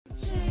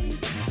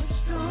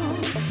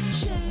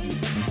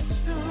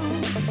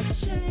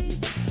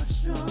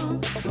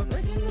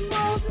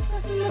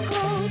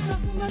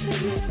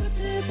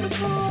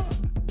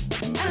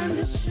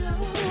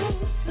show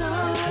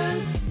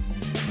starts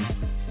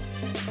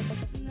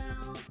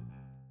now.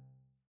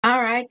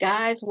 All right,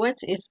 guys, what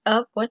is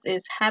up? What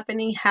is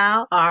happening?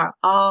 How are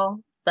all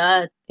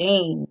the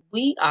things?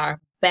 We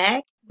are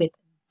back with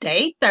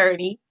day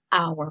 30,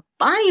 our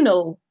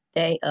final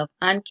day of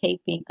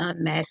uncaping,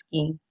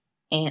 unmasking,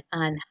 and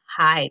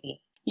unhiding.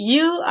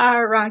 You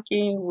are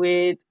rocking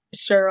with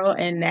Cheryl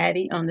and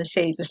Natty on the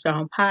Shades of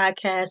Strong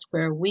podcast,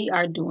 where we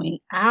are doing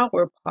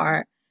our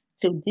part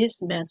to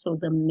dismantle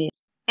the myths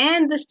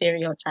and the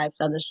stereotypes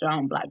of the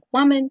strong Black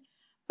woman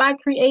by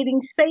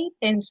creating safe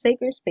and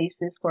sacred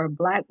spaces for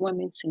Black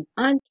women to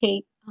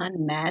uncape,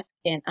 unmask,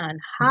 and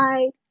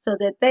unhide so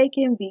that they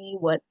can be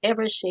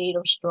whatever shade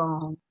of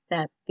strong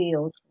that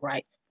feels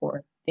right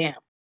for them.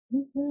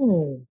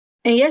 Mhm.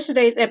 In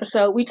yesterday's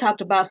episode, we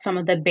talked about some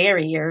of the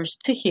barriers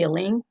to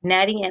healing.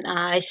 Natty and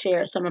I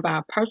shared some of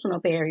our personal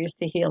barriers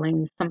to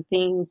healing, some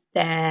things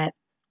that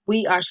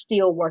we are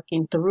still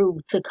working through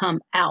to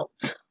come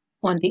out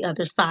on the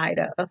other side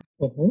of.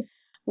 Mhm.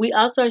 We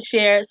also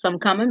shared some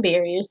common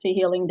barriers to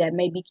healing that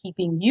may be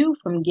keeping you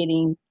from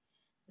getting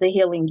the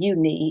healing you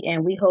need.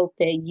 And we hope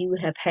that you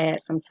have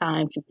had some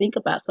time to think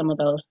about some of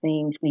those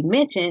things we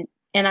mentioned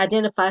and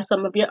identify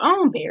some of your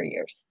own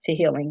barriers to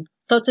healing.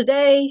 So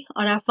today,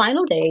 on our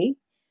final day,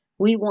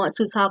 we want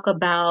to talk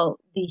about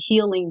the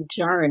healing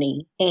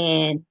journey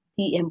and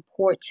the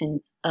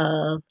importance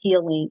of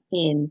healing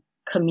in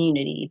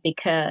community,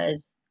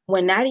 because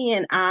when Nadia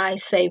and I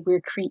say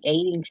we're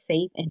creating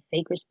safe and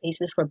sacred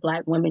spaces for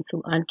Black women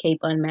to uncape,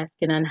 unmask,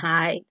 and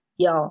unhide,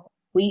 y'all,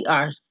 we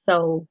are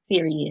so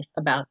serious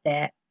about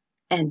that.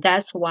 And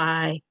that's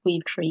why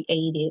we've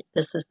created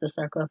the Sister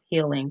Circle of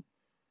Healing.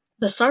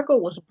 The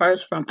circle was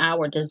birthed from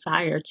our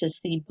desire to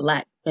see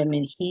Black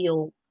women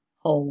healed,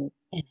 whole,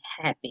 and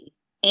happy.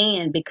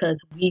 And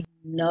because we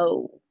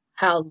know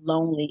how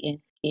lonely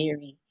and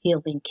scary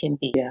healing can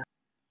be. Yeah.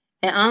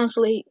 And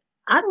honestly,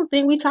 I don't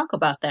think we talk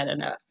about that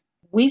enough.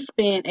 We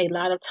spend a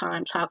lot of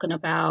time talking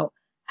about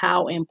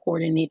how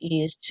important it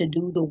is to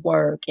do the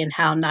work and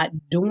how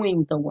not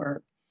doing the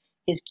work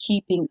is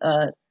keeping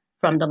us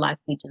from the life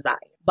we desire.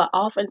 But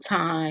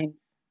oftentimes,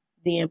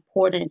 the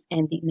importance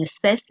and the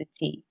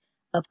necessity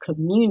of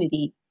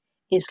community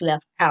is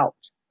left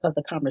out of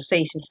the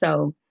conversation.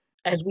 So,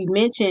 as we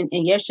mentioned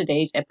in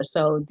yesterday's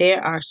episode,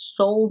 there are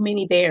so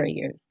many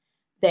barriers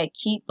that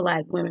keep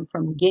Black women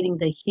from getting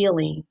the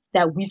healing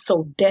that we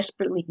so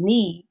desperately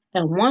need.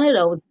 And one of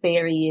those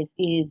barriers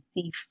is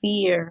the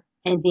fear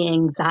and the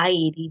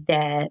anxiety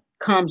that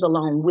comes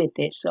along with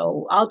it.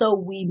 So, Yeah. although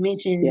we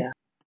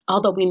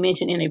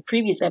mentioned in a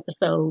previous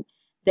episode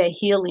that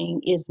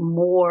healing is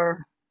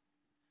more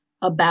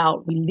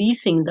about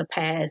releasing the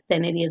past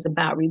than it is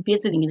about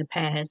revisiting the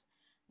past,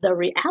 the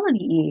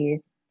reality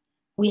is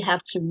we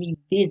have to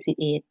revisit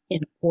it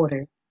in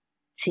order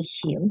to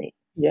heal it.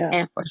 Yeah.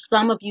 And for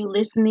some of you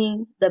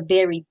listening, the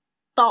very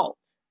thought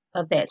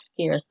of that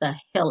scares the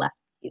hell out of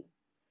you.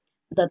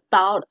 The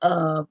thought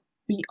of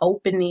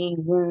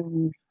reopening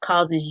wounds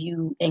causes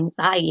you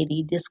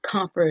anxiety,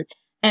 discomfort,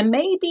 and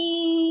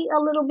maybe a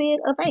little bit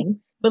of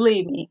angst.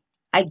 Believe me,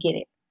 I get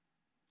it.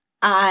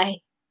 I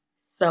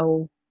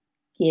so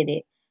get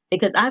it,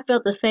 because I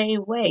felt the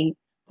same way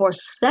for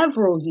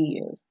several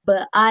years,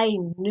 but I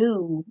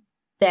knew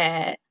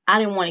that I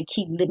didn't want to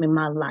keep living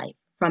my life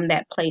from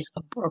that place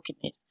of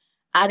brokenness.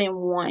 I didn't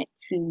want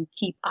to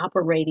keep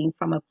operating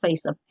from a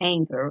place of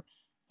anger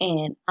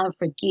and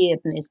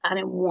unforgiveness. I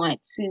didn't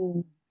want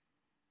to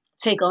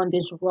take on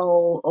this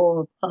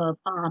role of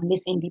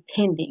Miss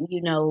Independent,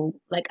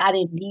 like I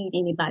didn't need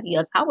anybody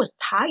else. I was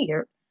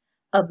tired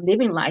of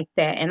living like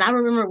that. And I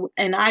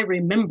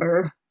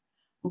remember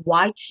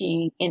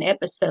watching an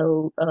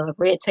episode of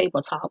Red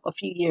Table Talk a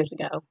few years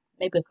ago,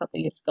 maybe a couple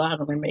of years ago. I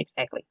don't remember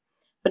exactly.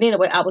 But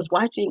anyway, I was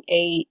watching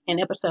an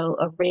episode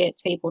of Red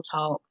Table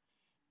Talk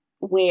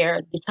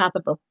where the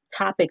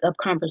topic of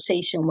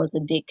conversation was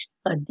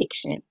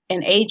addiction.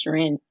 And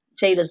Adrian,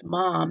 Jada's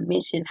mom,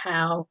 mentioned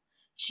how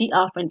she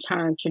often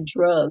turned to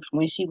drugs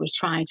when she was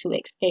trying to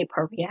escape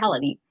her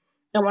reality.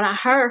 And when I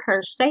heard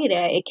her say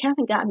that, it kind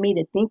of got me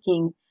to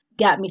thinking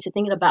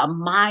about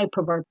my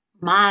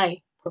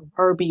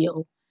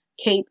proverbial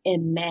cape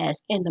and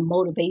mask and the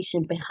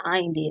motivation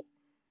behind it.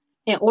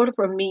 In order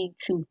for me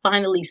to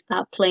finally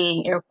stop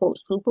playing air quote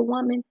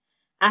superwoman,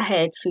 I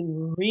had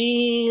to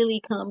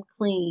really come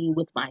clean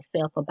with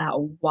myself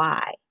about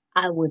why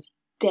I was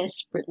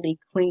desperately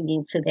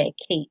clinging to that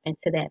cape and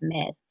to that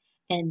mask.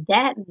 And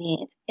that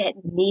meant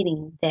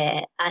admitting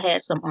that I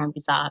had some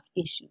unresolved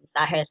issues.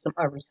 I had some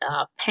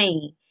unresolved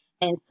pain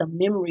and some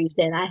memories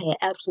that I had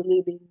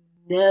absolutely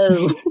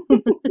no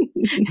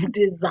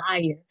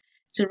desire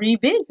to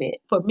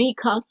revisit. For me,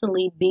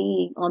 constantly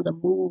being on the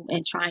move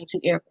and trying to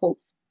air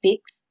quotes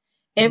fix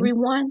Mhm.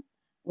 everyone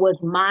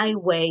was my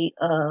way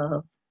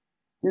of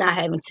not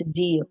having to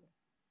deal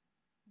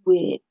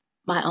with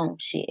my own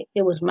shit.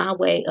 It was my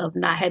way of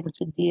not having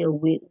to deal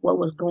with what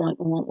was going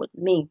on with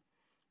me.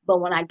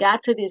 But when I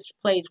got to this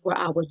place where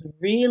I was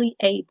really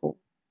able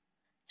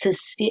to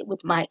sit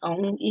with my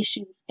own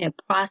issues and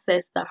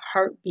process the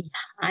hurt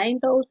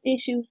behind those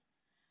issues,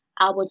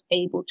 I was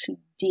able to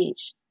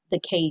ditch the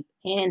cape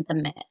and the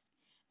mask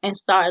and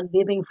start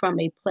living from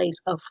a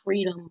place of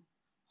freedom,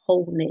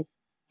 wholeness,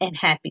 and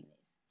happiness.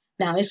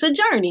 Now, it's a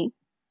journey.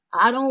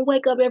 I don't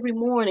wake up every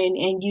morning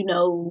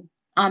and,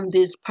 I'm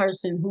this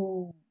person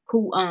who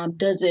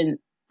doesn't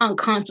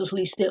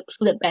unconsciously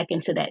slip back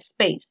into that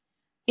space.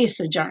 It's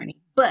a journey,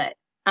 but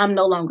I'm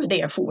no longer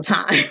there full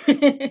time.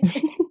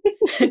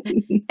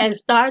 And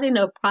starting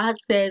a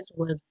process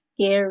was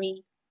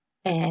scary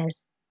as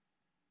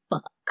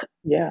fuck.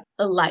 Yeah.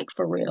 Like,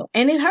 for real.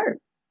 And it hurt.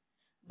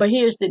 But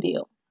here's the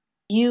deal.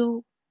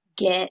 You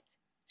get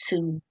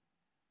to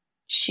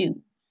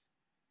choose.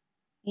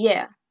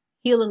 Yeah,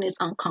 healing is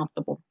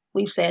uncomfortable.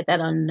 We've said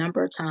that a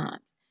number of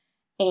times.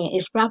 And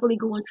it's probably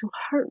going to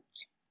hurt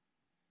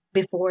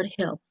before it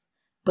helps.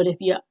 But if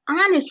you're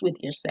honest with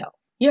yourself,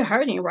 you're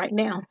hurting right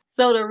now.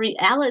 So the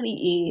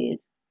reality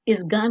is,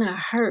 it's gonna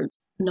hurt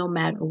no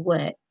matter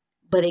what.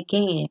 But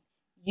again,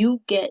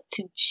 you get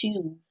to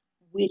choose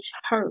which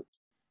hurt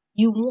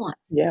you want.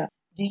 Yeah.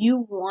 Do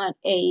you want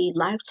a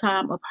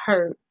lifetime of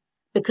hurt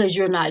because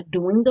you're not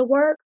doing the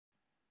work,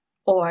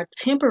 or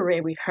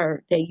temporary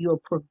hurt that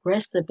you'll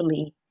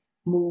progressively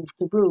move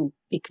through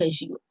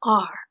because you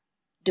are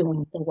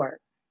doing the work?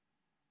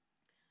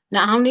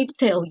 Now, I don't need to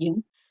tell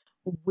you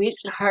which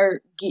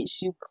hurt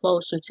gets you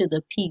closer to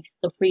the peace,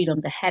 the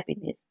freedom, the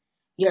happiness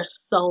your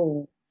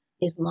soul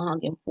is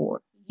longing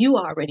for. You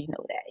already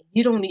know that.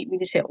 You don't need me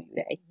to tell you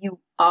that. You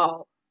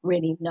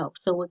already know.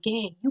 So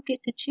again, you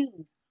get to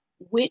choose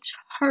which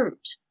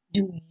hurt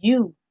do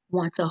you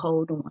want to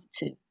hold on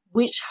to?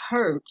 Which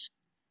hurt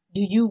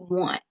do you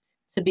want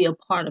to be a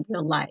part of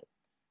your life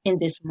in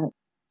this moment?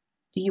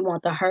 Do you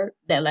want the hurt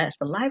that lasts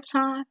a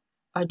lifetime,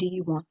 or do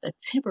you want the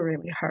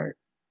temporary hurt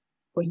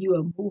where you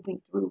are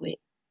moving through it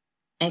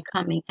and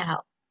coming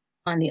out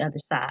on the other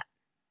side?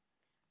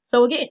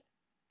 So again,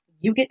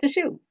 you get to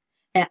choose.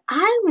 And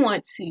I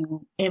want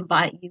to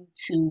invite you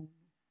to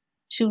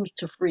choose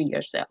to free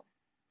yourself.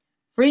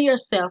 Free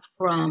yourself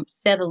from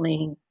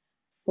settling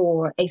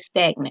for a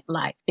stagnant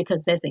life,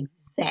 because that's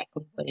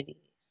exactly what it is.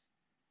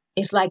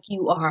 It's like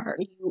you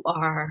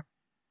are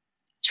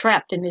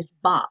trapped in this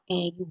box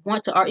and you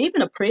want to, or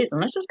even a prison,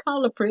 let's just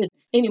call it a prison,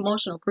 an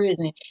emotional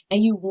prison,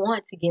 and you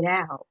want to get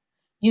out.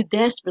 You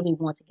desperately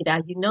want to get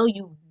out. You know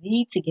you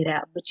need to get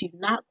out, but you're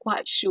not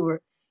quite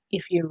sure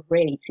if you're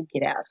ready to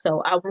get out.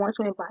 So I want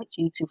to invite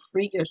you to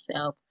free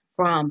yourself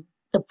from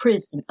the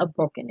prison of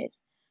brokenness.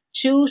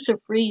 Choose to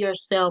free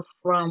yourself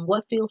from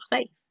what feels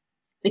safe,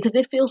 because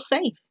it feels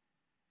safe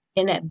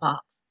in that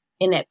box,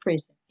 in that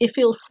prison. It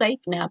feels safe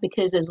now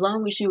because as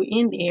long as you're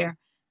in there,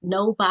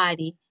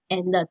 nobody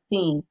and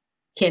nothing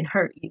can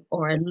hurt you,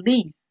 or at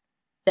least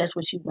that's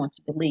what you want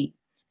to believe.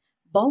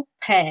 Both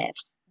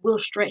paths will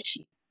stretch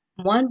you.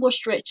 One will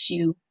stretch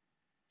you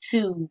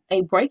to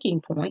a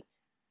breaking point,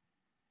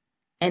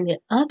 and the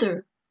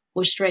other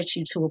will stretch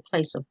you to a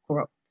place of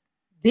growth.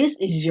 This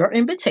is your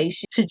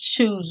invitation to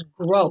choose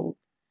growth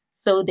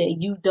so that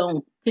you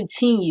don't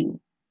continue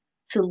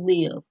to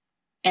live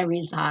and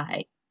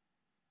reside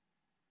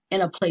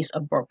in a place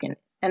of brokenness.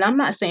 And I'm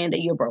not saying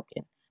that you're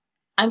broken.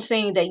 I'm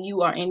saying that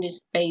you are in this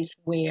space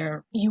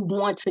where you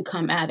want to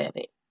come out of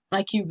it,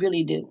 like you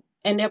really do.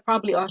 And there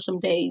probably are some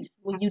days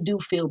when you do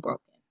feel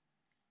broken.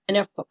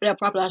 And there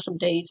probably are some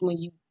days when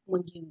you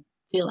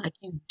feel like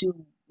you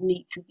do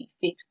need to be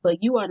fixed,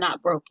 but you are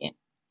not broken.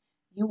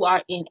 You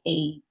are in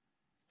a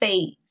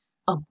phase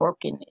of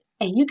brokenness,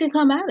 and you can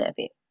come out of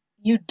it.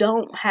 You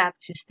don't have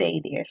to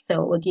stay there.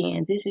 So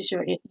again, this is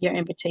your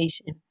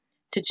invitation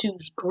to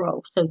choose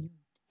growth. So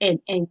and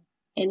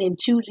in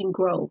choosing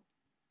growth,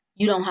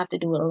 you don't have to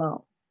do it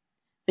alone.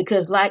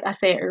 Because like I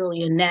said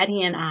earlier,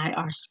 Natty and I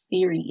are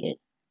serious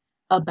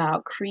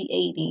about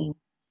creating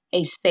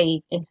a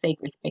safe and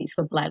sacred space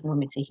for Black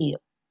women to heal.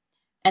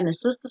 And the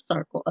Sister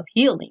Circle of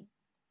Healing,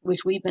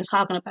 which we've been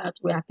talking about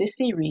throughout this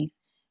series,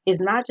 is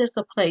not just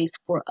a place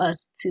for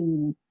us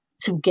to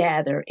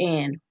gather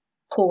and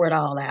pour it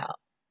all out.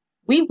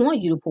 We want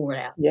you to pour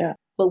it out. Yeah.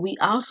 But we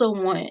also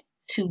want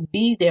to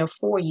be there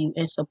for you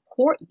and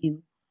support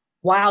you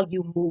while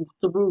you move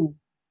through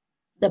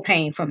the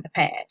pain from the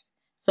past.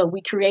 So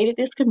we created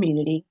this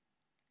community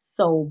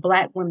so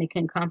Black women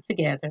can come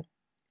together,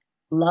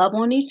 love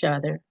on each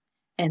other,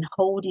 and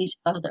hold each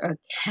other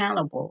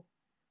accountable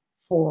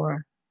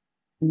for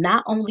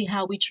not only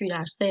how we treat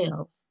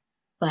ourselves,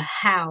 but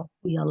how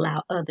we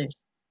allow others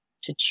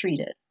to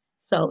treat us.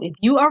 So if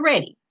you are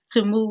ready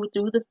to move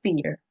through the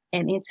fear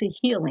and into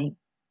healing,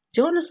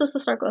 join the Sister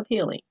Circle of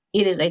Healing.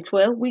 It is a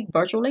 12-week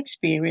virtual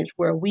experience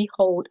where we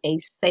hold a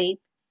safe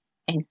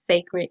and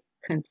sacred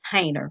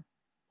container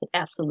with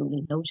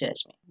absolutely no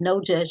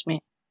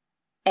judgment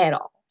at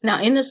all.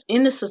 Now, in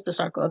the Sister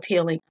Circle of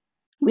Healing,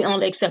 we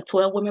only accept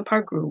 12 women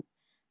per group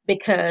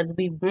because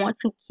we want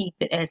to keep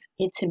it as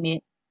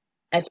intimate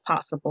as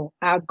possible.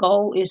 Our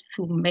goal is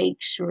to make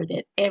sure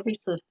that every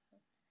sister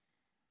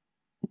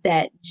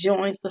that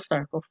joins the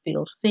circle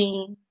feels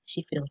seen,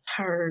 she feels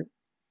heard,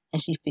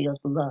 and she feels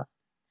loved.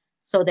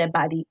 so that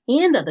by the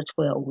end of the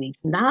 12 weeks,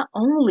 not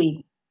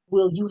only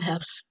will you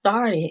have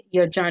started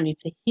your journey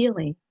to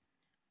healing,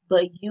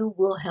 but you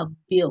will have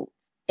built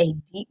a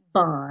deep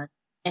bond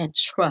and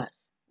trust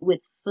with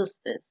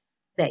sisters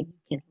that you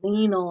can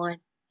lean on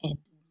and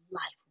do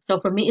life. So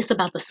for me, it's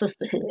about the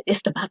sisterhood.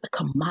 It's about the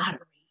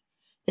camaraderie.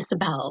 It's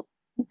about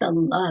the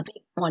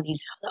loving on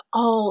each other,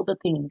 all the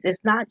things.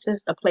 It's not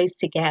just a place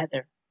to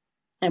gather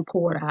and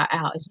pour it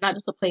out. It's not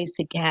just a place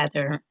to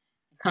gather and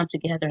come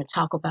together and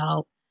talk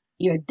about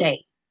your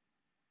day.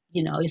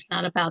 It's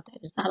not about that.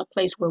 It's not a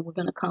place where we're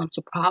going to come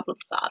to problem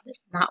solve.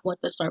 It's not what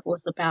the circle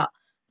is about.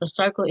 The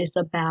circle is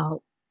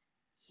about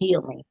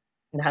healing.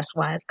 And that's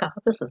why it's called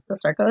the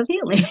Circle of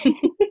Healing.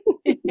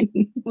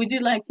 Would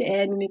you like to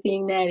add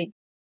anything, Natty?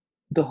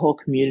 The whole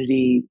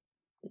community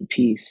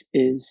piece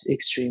is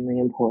extremely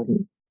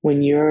important.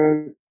 When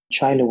you're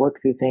trying to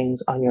work through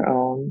things on your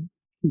own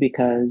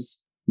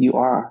because you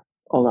are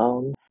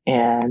alone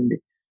and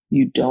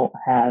you don't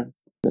have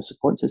the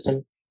support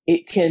system,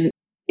 it can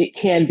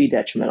be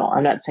detrimental.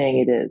 I'm not saying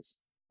it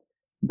is,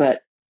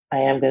 but I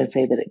am going to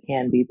say that it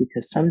can be,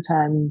 because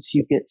sometimes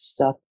you get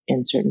stuck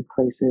in certain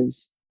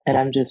places, and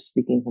I'm just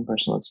speaking from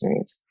personal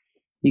experience.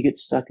 You get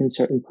stuck in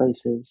certain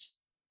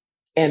places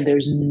and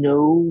there's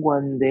no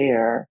one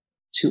there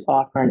to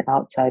offer an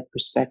outside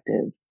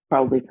perspective,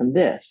 probably from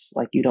this.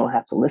 Like, you don't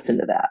have to listen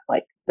to that.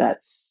 Like,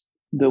 that's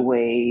the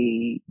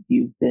way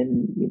you've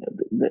been,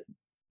 the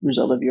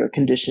result of your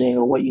conditioning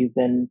or what you've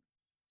been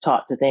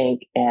taught to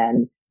think.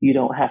 And you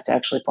don't have to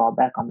actually fall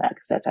back on that,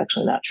 because that's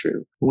actually not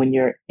true. When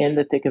you're in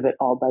the thick of it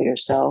all by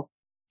yourself,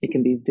 it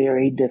can be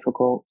very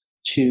difficult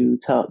to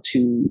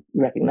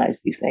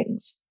recognize these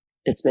things.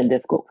 It's been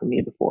difficult for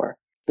me before.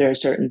 There are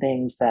certain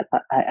things that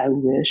I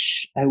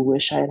wish I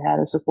had had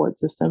a support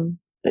system,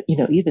 but,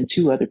 even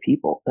 2 other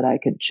people that I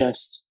could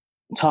just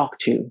talk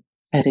to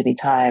at any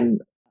time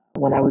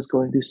when I was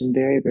going through some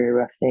very, very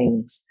rough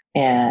things.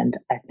 And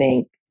I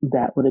think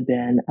that would have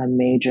been a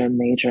major,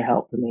 major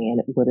help for me. And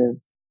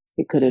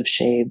it could have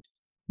shaved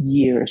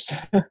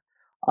years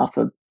off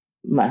of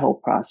my whole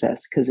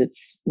process. Because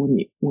it's when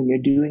you're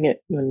doing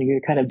it, when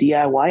you're kind of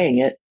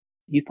DIYing it,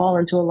 you fall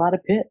into a lot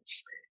of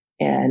pits,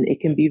 and it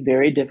can be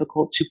very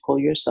difficult to pull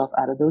yourself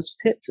out of those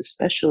pits,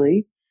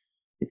 especially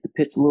if the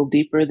pit's a little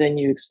deeper than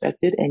you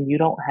expected and you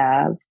don't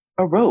have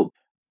a rope.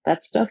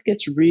 That stuff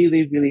gets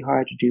really, really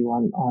hard to do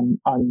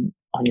on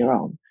your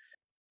own.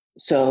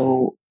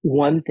 So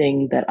one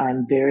thing that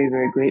I'm very,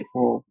 very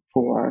grateful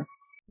for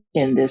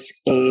in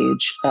this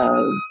age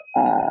of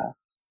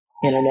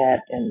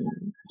internet and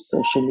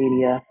social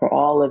media, for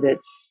all of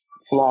its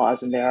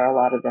flaws, and there are a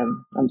lot of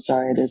them. I'm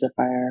sorry, there's a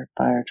fire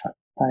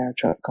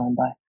truck going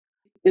by.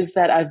 Is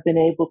that I've been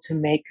able to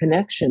make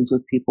connections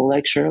with people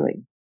like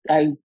Shirley.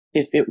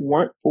 If it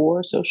weren't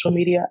for social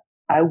media,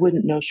 I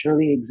wouldn't know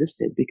Shirley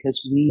existed,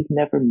 because we've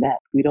never met.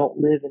 We don't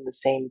live in the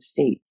same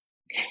state.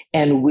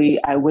 And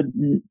I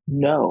wouldn't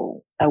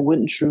know. I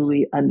wouldn't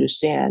truly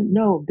understand.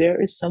 No,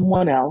 there is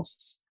someone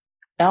else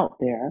out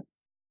there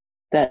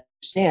that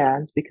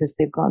understands, because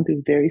they've gone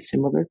through very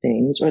similar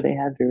things, or they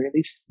have very,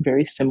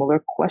 very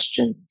similar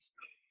questions.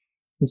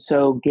 And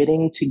so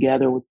getting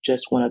together with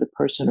just one other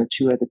person or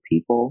 2 other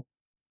people,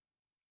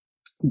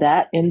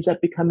 that ends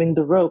up becoming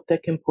the rope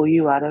that can pull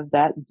you out of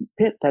that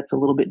pit that's a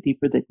little bit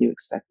deeper than you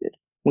expected.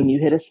 When you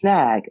hit a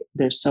snag,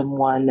 there's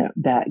someone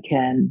that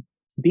can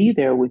be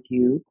there with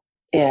you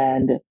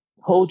and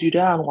hold you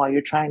down while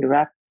you're trying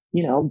to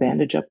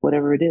bandage up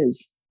whatever it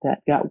is that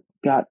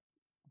got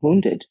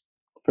wounded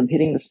from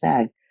hitting the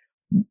snag.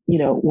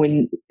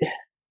 When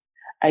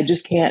I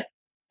can't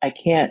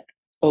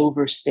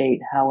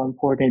overstate how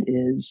important it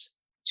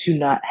is to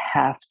not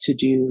have to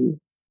do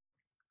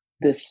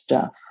this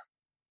stuff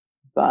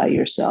by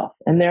yourself.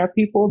 And there are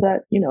people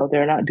that,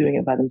 they're not doing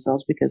it by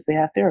themselves because they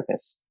have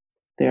therapists.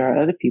 There are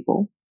other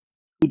people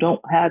who don't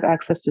have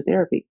access to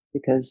therapy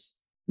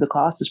because the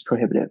cost is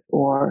prohibitive,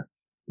 or,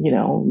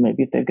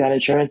 maybe if they've got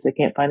insurance, they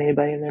can't find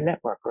anybody in their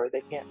network, or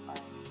they can't find.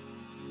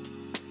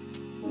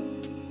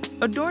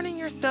 Adorning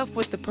yourself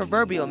with the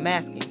proverbial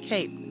mask and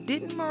cape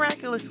didn't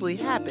miraculously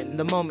happen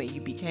the moment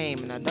you became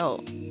an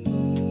adult.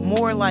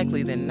 More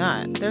likely than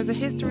not, there's a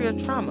history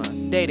of trauma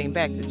dating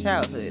back to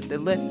childhood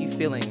that left you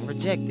feeling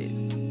rejected,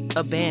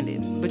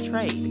 abandoned,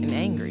 betrayed, and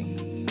angry.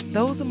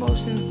 Those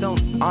emotions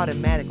don't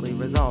automatically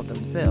resolve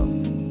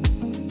themselves.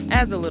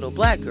 As a little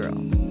Black girl,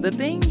 the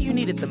thing you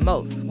needed the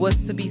most was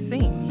to be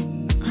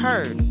seen,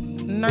 heard,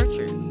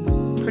 nurtured,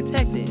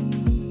 protected,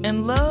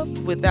 and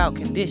loved without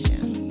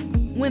condition.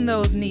 When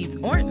those needs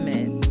aren't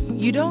met,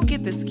 you don't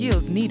get the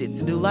skills needed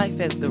to do life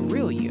as the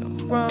real you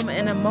from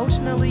an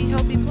emotionally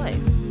healthy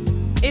place.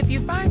 If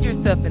you find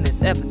yourself in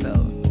this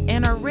episode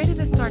and are ready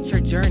to start your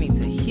journey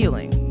to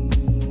healing,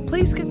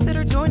 please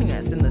consider joining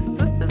us in the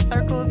Sister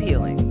Circle of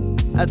Healing,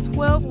 a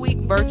 12-week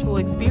virtual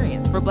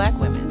experience for Black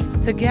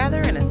women to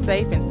gather in a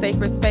safe and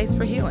sacred space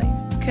for healing,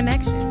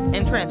 connection,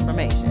 and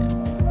transformation.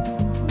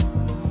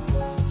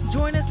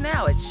 Join us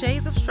now at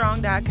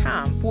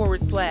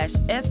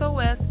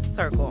shadesofstrong.com/SOS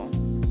Circle.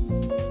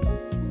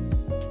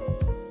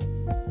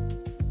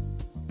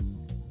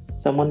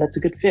 someone that's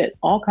a good fit,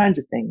 all kinds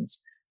of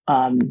things.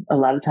 A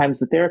lot of times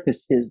the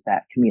therapist is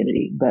that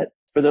community, but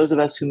for those of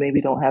us who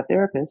maybe don't have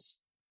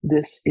therapists,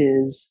 this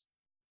is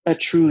a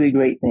truly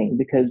great thing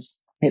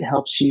because it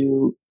helps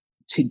you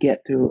to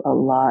get through a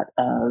lot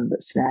of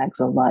snags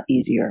a lot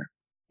easier.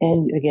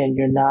 And again,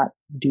 you're not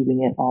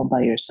doing it all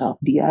by yourself.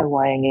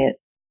 DIYing it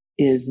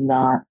is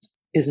not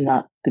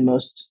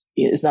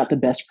the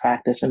best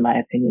practice, in my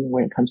opinion,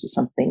 when it comes to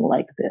something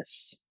like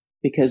this,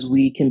 because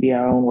we can be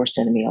our own worst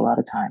enemy a lot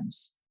of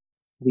times.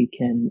 We've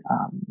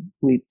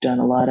done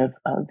a lot of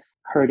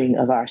hurting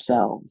of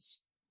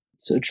ourselves.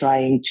 So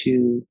trying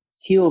to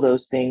heal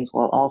those things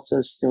while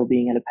also still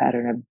being in a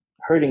pattern of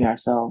hurting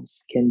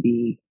ourselves can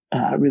be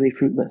really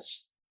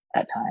fruitless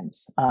at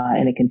times.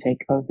 And it can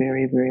take a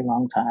very, very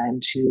long time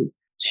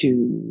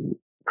to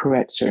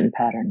correct certain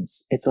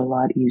patterns. It's a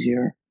lot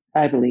easier,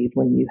 I believe,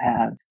 when you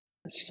have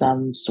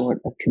some sort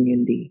of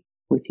community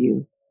with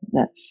you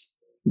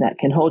that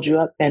can hold you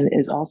up and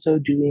is also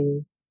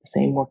doing the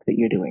same work that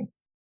you're doing.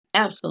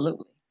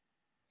 Absolutely.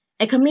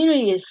 And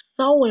community is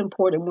so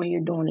important when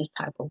you're doing this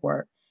type of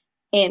work.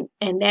 And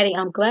Natty,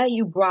 I'm glad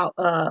you brought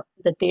up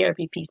the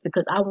therapy piece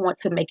because I want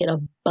to make it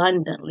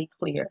abundantly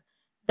clear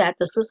that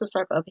the Sister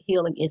Circle of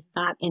Healing is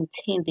not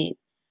intended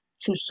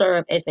to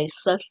serve as a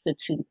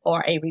substitute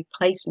or a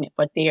replacement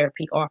for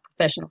therapy or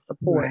professional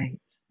support, Right.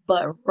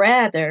 but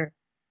rather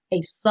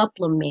a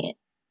supplement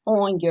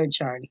on your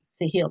journey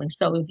to healing.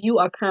 So if you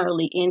are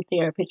currently in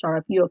therapy or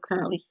if you are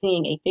currently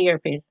seeing a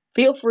therapist,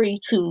 feel free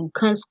to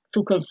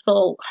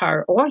consult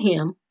her or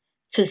him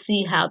to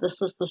see how the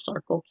Sister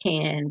Circle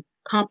can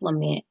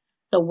complement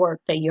the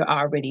work that you're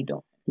already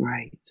doing.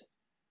 Right.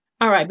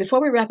 All right,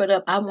 before we wrap it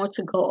up, I want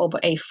to go over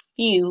a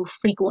few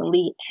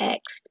frequently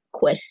asked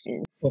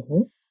questions.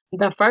 Mm-hmm.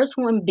 The first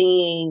one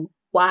being,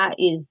 why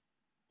is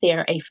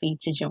there a fee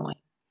to join?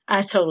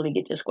 I totally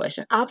get this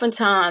question.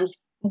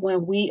 Oftentimes,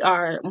 when we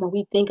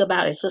think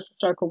about a sister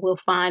circle, we'll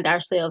find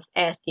ourselves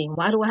asking,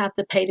 why do I have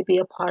to pay to be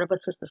a part of a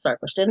sister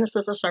circle? Shouldn't a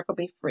sister circle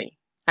be free?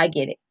 I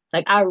get it.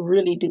 I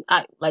really do.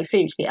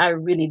 Seriously, I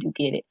really do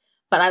get it.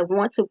 But I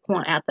want to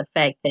point out the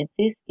fact that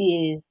this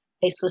is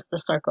a sister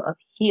circle of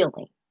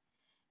healing.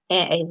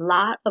 And a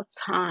lot of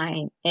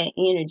time and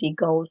energy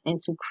goes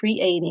into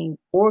creating,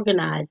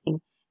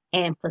 organizing,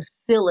 and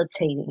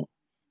facilitating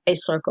a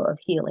circle of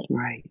healing.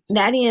 Right.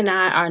 Natty and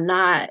I are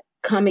not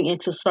coming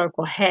into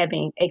circle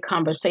having a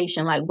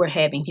conversation like we're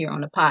having here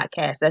on the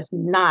podcast. That's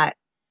not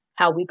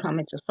how we come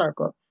into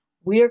circle.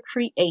 We're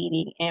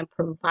creating and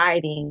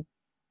providing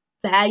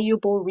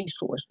valuable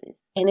resources.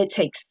 And it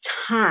takes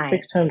time. It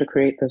takes time to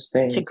create those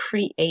things. To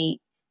create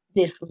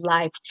this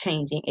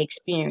life-changing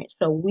experience.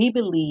 So we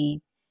believe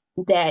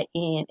that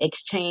in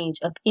exchange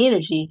of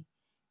energy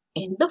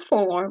in the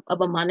form of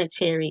a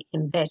monetary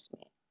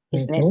investment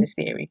is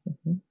necessary.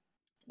 Mm-hmm.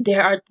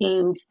 There are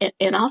things,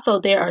 and also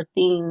there are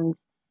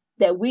things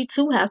that we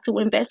too have to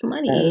invest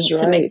money in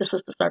to make the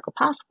Sister Circle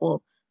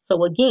possible.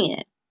 So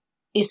again,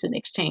 it's an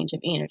exchange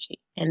of energy.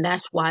 And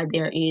that's why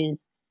there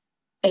is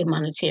a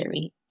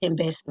monetary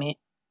investment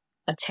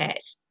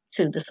attached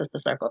to the Sister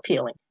Circle of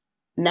Healing.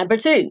 Number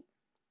 2,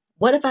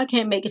 what if I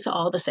can't make it to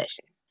all the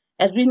sessions?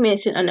 As we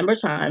mentioned a number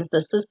of times,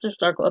 the Sister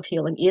Circle of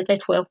Healing is a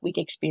 12-week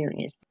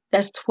experience.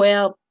 That's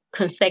 12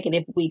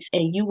 consecutive weeks,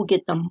 and you will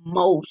get the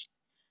most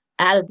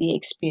out of the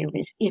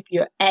experience if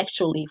you're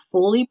actually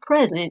fully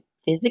present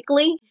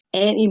physically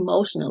and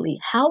emotionally.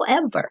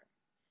 However,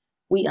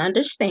 we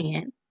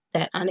understand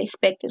that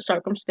unexpected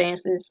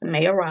circumstances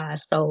may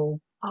arise, so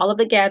all of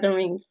the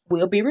gatherings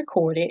will be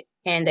recorded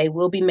and they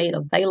will be made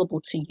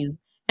available to you.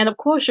 And of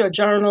course, your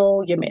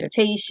journal, your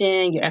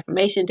meditation, your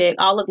affirmation deck,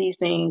 all of these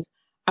things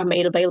are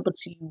made available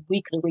to you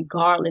weekly,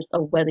 regardless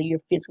of whether you're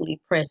physically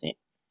present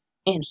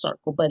in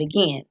circle. But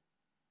again,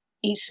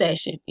 each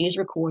session is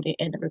recorded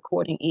and the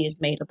recording is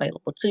made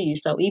available to you.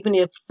 So even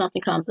if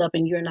something comes up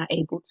and you're not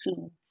able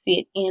to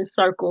fit in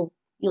circle,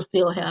 you'll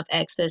still have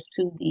access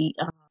to the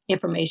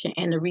information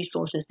and the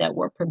resources that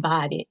were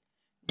provided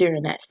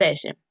during that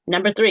session.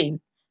 Number 3,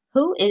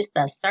 who is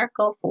the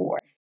circle for?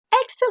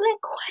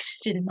 Excellent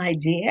question, my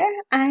dear.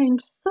 I'm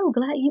so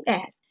glad you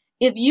asked.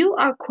 If you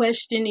are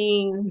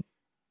questioning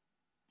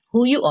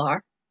who you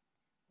are,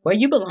 where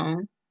you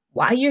belong,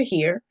 why you're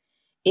here,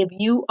 if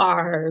you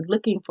are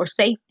looking for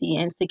safety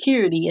and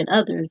security in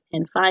others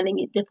and finding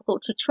it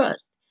difficult to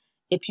trust,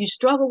 if you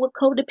struggle with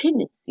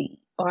codependency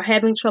or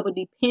having trouble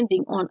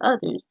depending on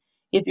others,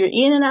 if you're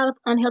in and out of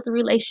unhealthy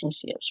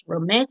relationships,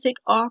 romantic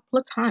or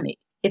platonic,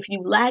 if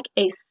you lack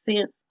a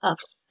sense of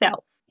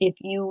self, if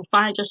you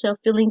find yourself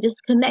feeling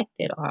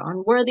disconnected or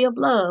unworthy of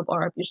love,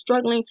 or if you're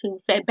struggling to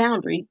set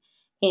boundaries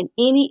in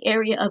any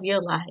area of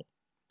your life,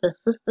 the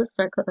Sister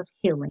Circle of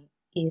Healing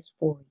is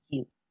for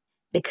you.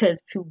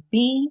 Because to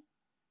be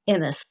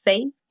in a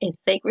safe and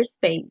sacred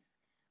space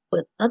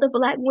with other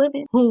Black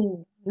women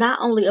who not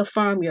only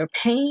affirm your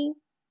pain,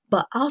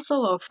 but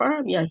also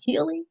affirm your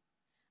healing,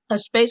 a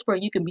space where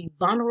you can be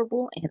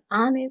vulnerable and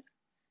honest,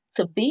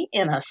 to be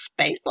in a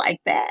space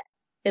like that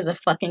is a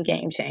fucking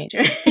game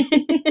changer.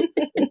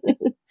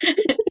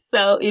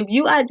 So if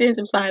you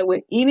identify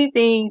with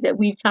anything that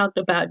we've talked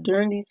about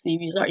during these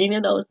series or any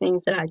of those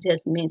things that I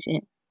just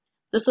mentioned,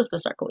 the Sister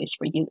Circle is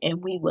for you,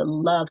 and we would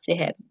love to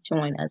have you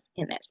join us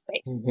in that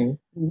space. Mm-hmm.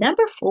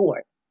 Number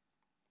 4,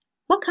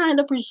 what kind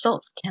of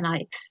results can I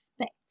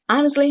expect?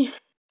 Honestly,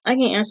 I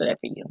can't answer that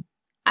for you.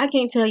 I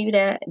can't tell you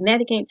that.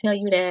 Natty can't tell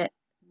you that.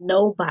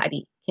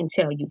 Nobody can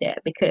tell you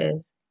that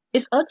because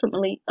it's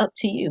ultimately up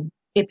to you.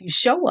 If you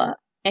show up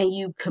and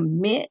you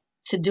commit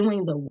to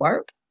doing the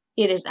work,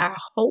 it is our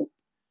hope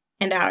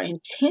and our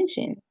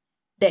intention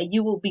that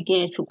you will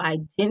begin to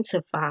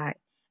identify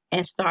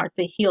and start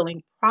the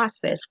healing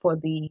process for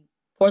the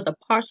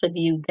parts of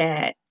you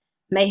that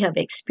may have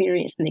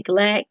experienced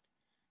neglect,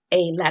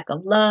 a lack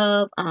of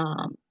love,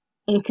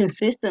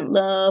 inconsistent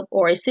love,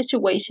 or a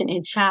situation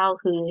in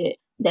childhood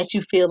that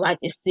you feel like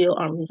is still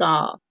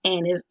unresolved.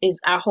 And it's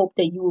our hope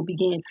that you will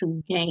begin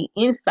to gain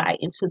insight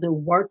into the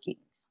workings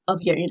of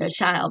your inner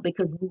child,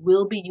 because we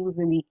will be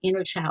using the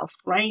inner child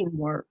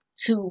framework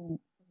to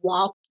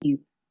walk you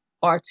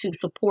or to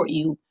support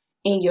you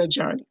in your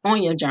journey,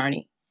 on your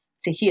journey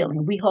to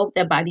healing. We hope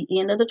that by the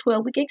end of the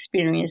 12-week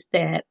experience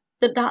that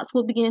the dots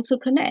will begin to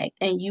connect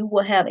and you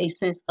will have a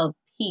sense of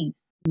peace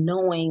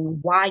knowing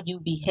why you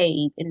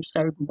behave in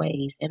certain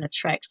ways and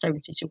attract certain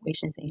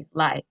situations in your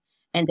life,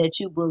 and that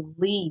you will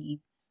leave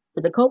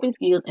with the coping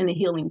skills and the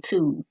healing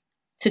tools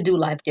to do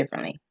life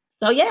differently.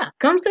 So yeah,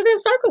 come to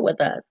the circle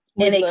with us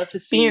and We'd love to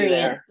see you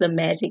experience there. the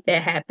magic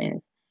that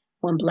happens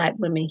when Black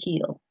women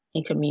heal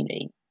in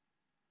community.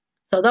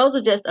 So those are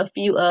just a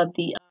few of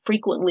the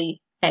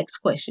frequently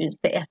asked questions,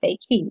 the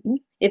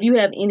FAQs. If you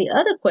have any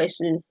other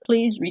questions,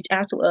 please reach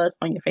out to us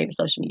on your favorite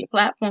social media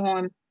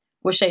platform.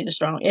 We're Shade of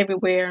Strong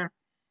everywhere.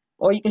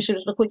 Or you can shoot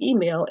us a quick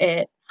email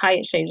at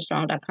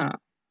hi@shadeofstrong.com.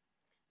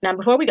 Now,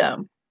 before we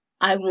go,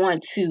 I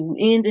want to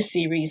end the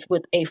series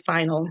with a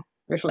final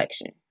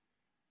reflection.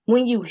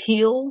 When you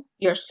heal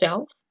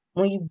yourself,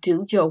 when you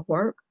do your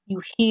work,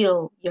 you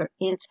heal your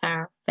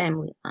entire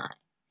family line.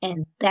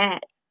 And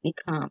that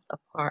becomes a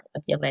part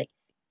of your legacy.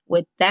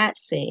 With that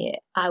said,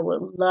 I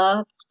would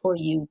love for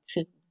you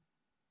to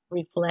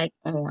reflect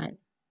on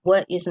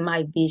what is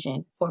my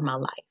vision for my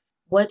life?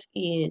 What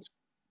is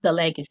the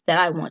legacy that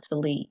I want to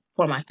leave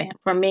for my family?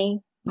 For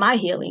me, my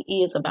healing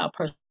is about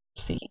personal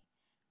legacy.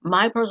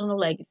 My personal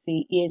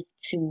legacy is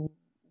to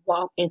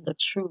walk in the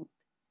truth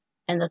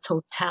and the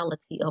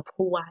totality of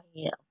who I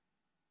am,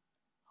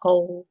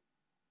 whole,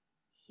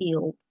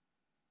 healed,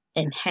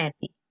 and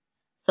happy,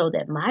 so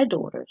that my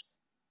daughters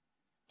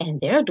and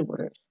their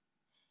daughters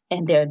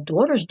and their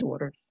daughters'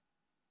 daughters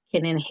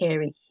can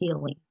inherit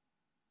healing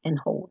and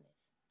wholeness.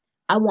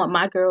 I want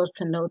my girls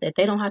to know that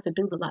they don't have to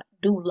do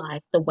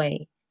life the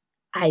way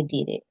I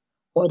did it,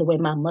 or the way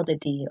my mother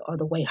did, or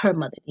the way her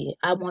mother did.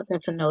 I want them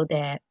to know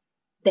that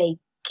they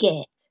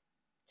get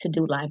to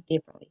do life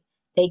differently.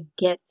 They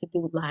get to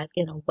do life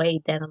in a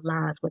way that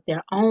aligns with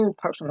their own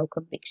personal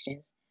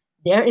convictions,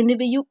 their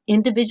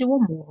individual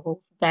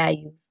morals,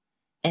 values,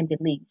 and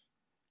beliefs.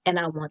 And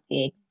I want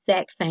the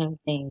exact same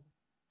thing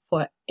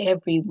for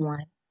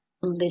everyone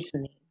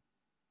listening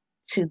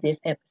to this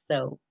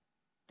episode.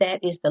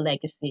 That is the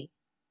legacy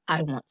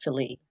I want to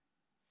leave.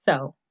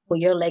 So, will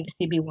your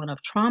legacy be one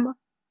of trauma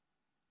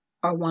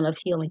or one of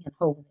healing and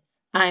wholeness?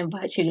 I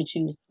invite you to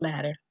choose the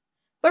latter,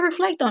 but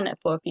reflect on that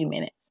for a few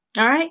minutes.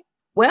 All right?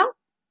 Well,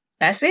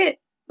 that's it.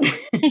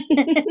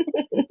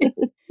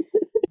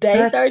 Day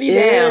That's 30 down.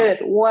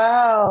 it.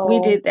 Wow. We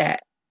did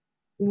that.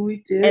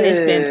 We did. And it's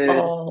been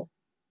all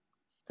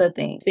the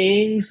things.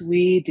 Things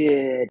we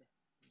did.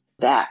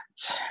 That.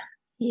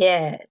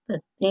 Yeah,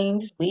 the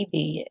things we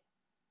did.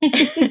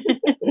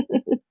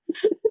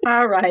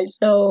 All right,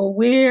 so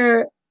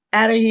we're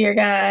out of here,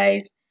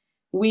 guys.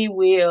 We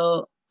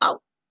will. Oh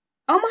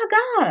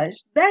my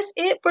gosh, that's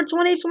it for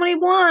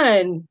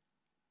 2021.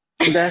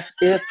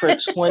 That's it for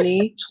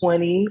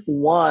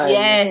 2021.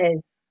 Yes.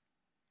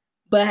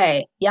 But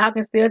hey, y'all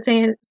can still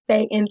stay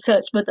in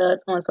touch with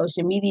us on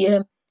social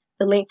media.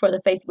 The link for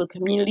the Facebook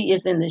community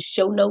is in the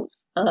show notes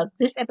of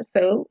this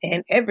episode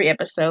and every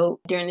episode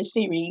during the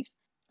series.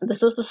 The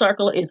Sister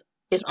Circle is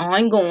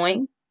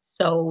ongoing,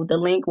 so the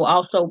link will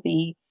also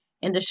be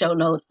in the show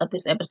notes of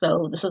this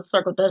episode. The Sister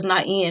Circle does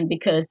not end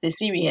because the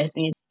series has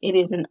ended. It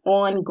is an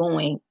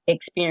ongoing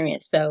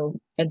experience. So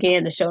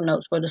again, the show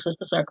notes for the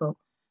Sister Circle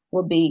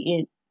will be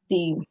in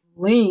the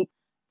link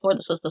for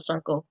the Sister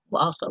Circle will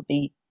also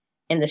be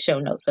in the show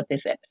notes of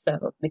this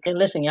episode. Because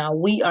listen, y'all,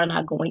 we are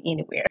not going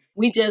anywhere.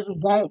 We just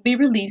won't be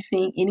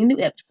releasing any new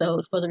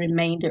episodes for the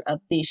remainder of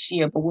this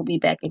year, but we'll be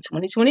back in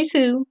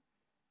 2022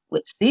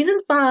 with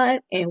season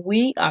 5, and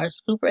we are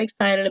super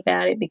excited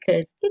about it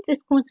because it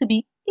is going to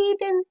be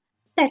even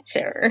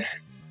better.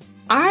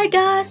 All right,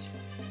 guys,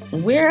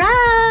 we're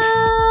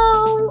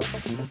out.